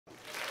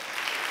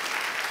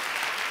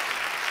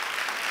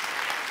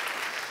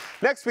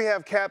Next, we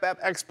have Cab app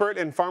expert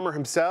and farmer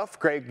himself,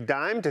 Greg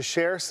Deim, to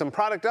share some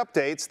product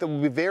updates that will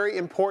be very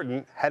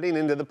important heading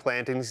into the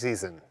planting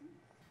season.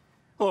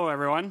 Hello,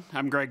 everyone.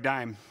 I'm Greg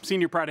Deim,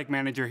 Senior Product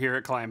Manager here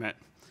at Climate.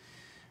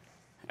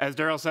 As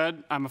Daryl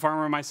said, I'm a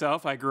farmer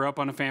myself. I grew up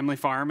on a family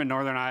farm in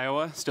northern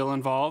Iowa, still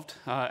involved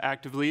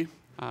actively.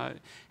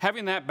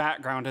 Having that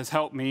background has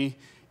helped me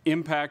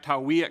impact how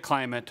we at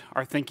Climate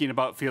are thinking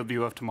about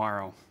FieldView of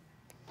tomorrow.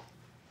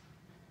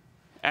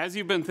 As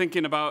you've been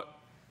thinking about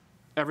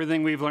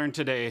everything we've learned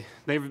today,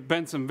 there have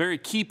been some very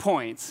key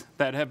points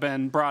that have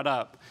been brought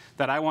up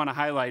that I want to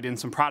highlight in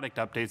some product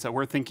updates that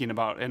we're thinking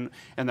about and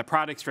the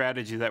product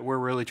strategy that we're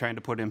really trying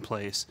to put in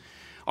place.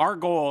 Our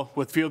goal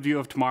with FieldView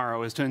of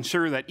tomorrow is to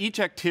ensure that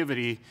each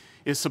activity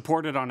is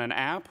supported on an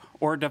app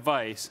or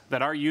device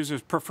that our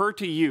users prefer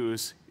to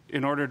use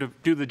in order to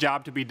do the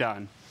job to be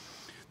done.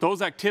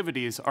 Those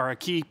activities are a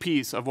key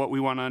piece of what we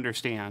want to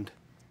understand.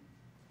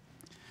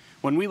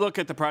 When we look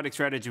at the product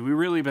strategy, we've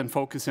really been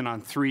focusing on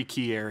three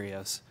key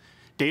areas: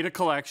 data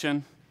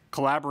collection,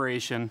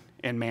 collaboration,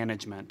 and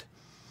management.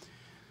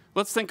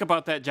 Let's think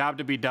about that job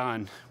to be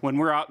done when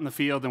we're out in the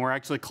field and we're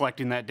actually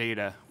collecting that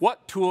data.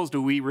 What tools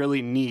do we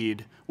really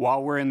need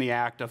while we're in the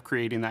act of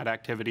creating that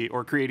activity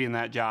or creating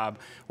that job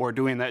or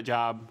doing that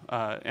job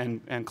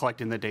and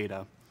collecting the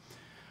data?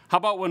 How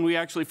about when we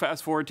actually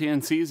fast forward to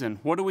in season?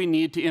 What do we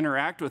need to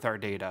interact with our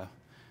data?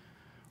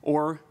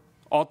 Or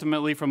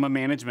ultimately from a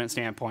management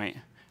standpoint,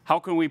 how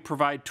can we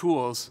provide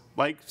tools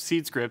like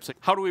seed scripts?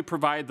 How do we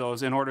provide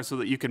those in order so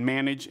that you can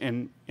manage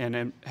and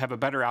have a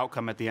better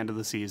outcome at the end of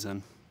the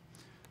season?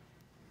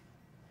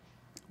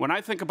 When I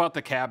think about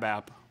the Cab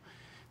app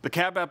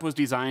was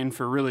designed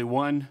for really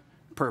one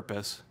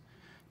purpose: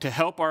 to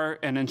help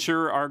and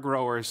ensure our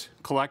growers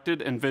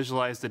collected and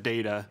visualized the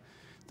data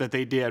that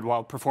they did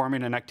while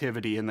performing an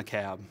activity in the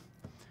cab.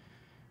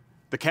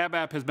 The Cab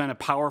app has been a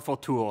powerful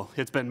tool.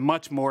 It's been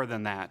much more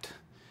than that.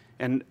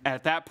 And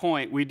at that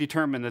point, we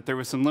determined that there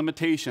were some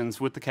limitations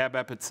with the Cab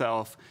app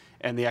itself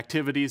and the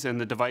activities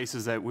and the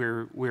devices that we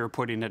were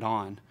putting it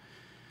on.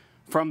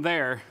 From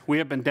there, we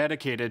have been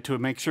dedicated to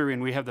make sure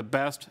we have the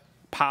best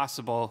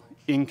possible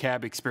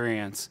in-cab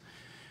experience,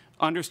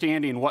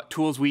 understanding what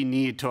tools we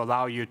need to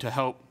allow you to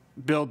help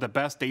build the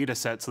best data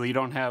set so that you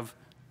don't have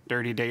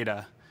dirty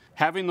data.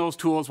 Having those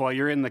tools while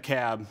you're in the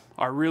cab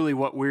are really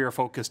what we are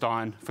focused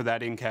on for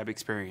that in-cab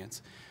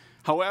experience.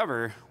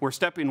 However, we're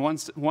stepping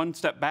one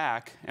step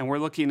back and we're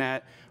looking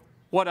at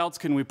what else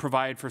can we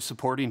provide for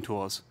supporting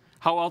tools?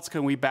 How else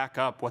can we back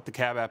up what the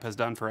Cab app has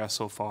done for us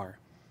so far?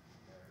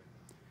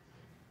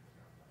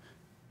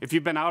 If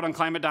you've been out on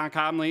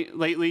climate.com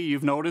lately,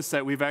 you've noticed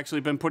that we've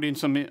actually been putting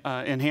some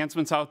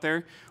enhancements out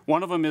there.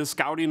 One of them is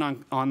scouting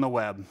on the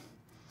web.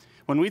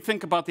 When we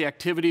think about the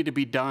activity to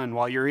be done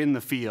while you're in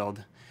the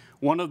field,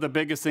 one of the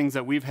biggest things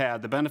that we've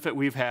had, the benefit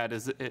we've had,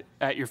 is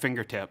at your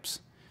fingertips.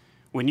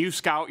 When you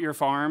scout your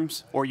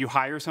farms or you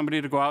hire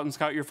somebody to go out and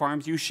scout your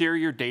farms, you share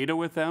your data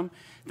with them.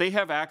 They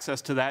have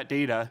access to that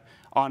data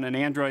on an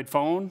Android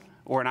phone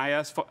or an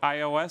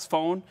iOS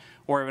phone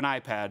or an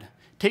iPad.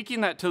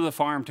 Taking that to the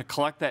farm to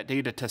collect that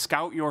data, to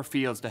scout your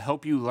fields, to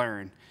help you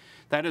learn,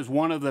 that is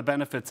one of the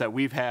benefits that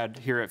we've had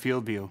here at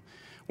FieldView.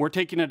 We're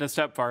taking it a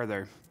step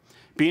farther.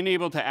 Being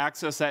able to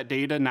access that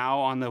data now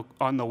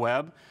on the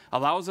web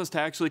allows us to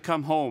actually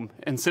come home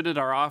and sit at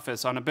our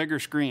office on a bigger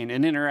screen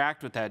and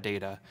interact with that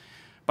data.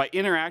 By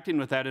interacting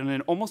with that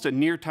in almost a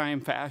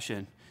near-time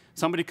fashion,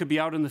 somebody could be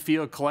out in the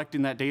field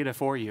collecting that data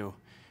for you,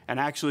 and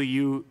actually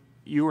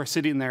you are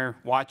sitting there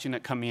watching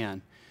it come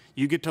in.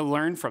 You get to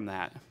learn from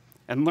that.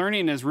 And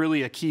learning is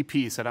really a key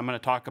piece that I'm going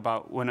to talk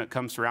about when it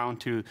comes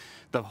around to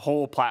the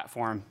whole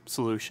platform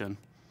solution.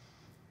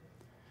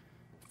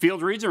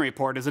 Field Region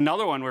Report is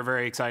another one we're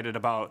very excited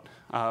about,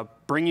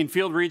 bringing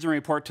Field Region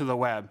Report to the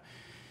web.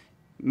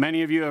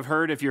 Many of you have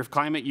heard, if you're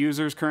climate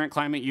users, current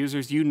climate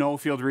users, you know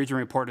Field Region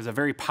Report is a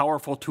very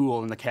powerful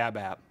tool in the Cab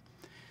app.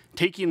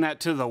 Taking that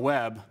to the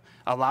web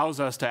allows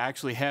us to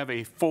actually have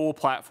a full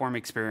platform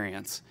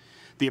experience.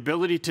 The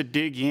ability to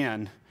dig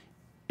in.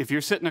 If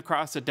you're sitting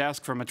across the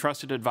desk from a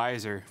trusted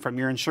advisor, from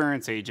your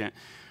insurance agent,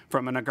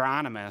 from an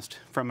agronomist,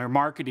 from your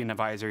marketing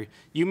advisor,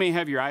 you may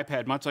have your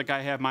iPad, much like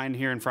I have mine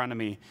here in front of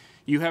me.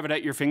 You have it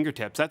at your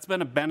fingertips. That's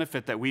been a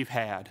benefit that we've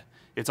had.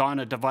 It's on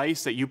a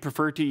device that you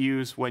prefer to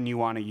use when you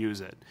want to use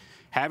it.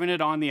 Having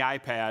it on the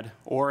iPad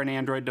or an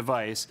Android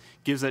device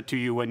gives it to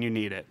you when you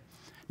need it.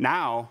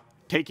 Now,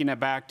 taking it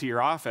back to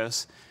your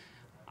office,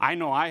 I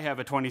know I have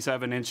a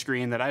 27-inch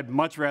screen that I'd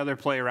much rather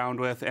play around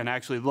with and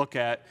actually look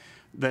at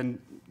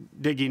than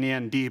digging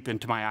in deep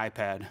into my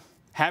iPad.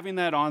 Having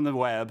that on the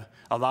web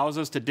allows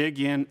us to dig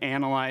in,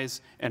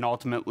 analyze, and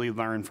ultimately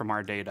learn from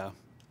our data.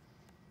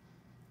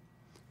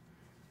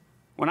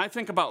 When I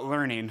think about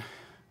learning,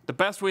 the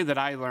best way that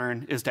I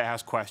learn is to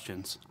ask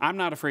questions. I'm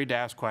not afraid to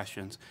ask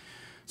questions.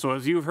 So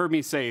as you've heard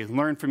me say,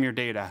 learn from your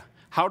data.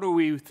 How do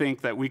we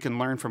think that we can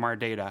learn from our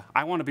data?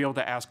 I want to be able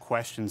to ask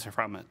questions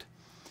from it.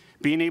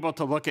 Being able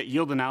to look at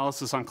yield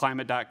analysis on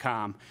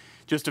climate.com,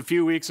 Just a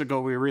few weeks ago,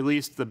 we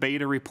released the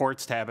beta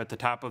reports tab at the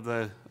top of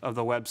the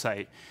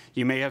website.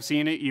 You may have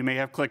seen it, you may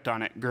have clicked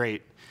on it,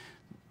 great.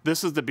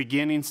 This is the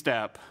beginning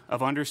step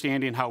of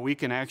understanding how we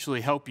can actually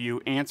help you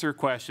answer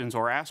questions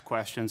or ask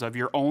questions of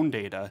your own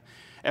data.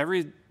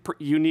 Every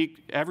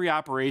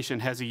operation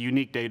has a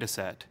unique data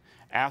set.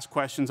 Ask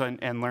questions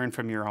and learn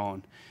from your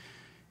own.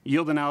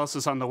 Yield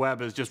analysis on the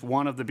web is just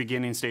one of the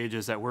beginning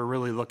stages that we're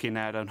really looking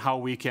at on how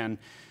we can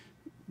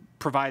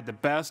provide the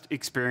best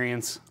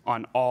experience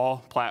on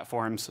all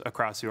platforms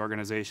across the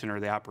organization or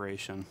the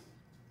operation.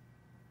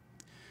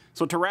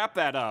 So to wrap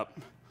that up,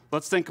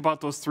 let's think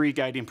about those 3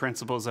 guiding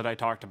principles that I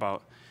talked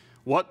about.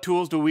 What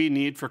tools do we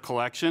need for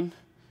collection?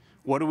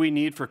 What do we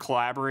need for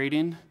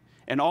collaborating?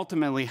 And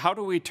ultimately, how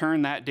do we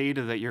turn that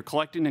data that you're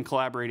collecting and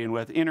collaborating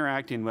with,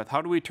 interacting with,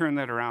 how do we turn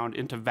that around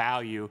into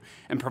value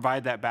and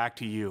provide that back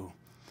to you?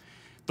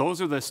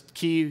 Those are the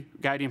key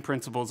guiding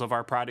principles of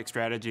our product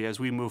strategy as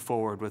we move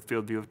forward with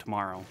FieldView of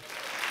tomorrow.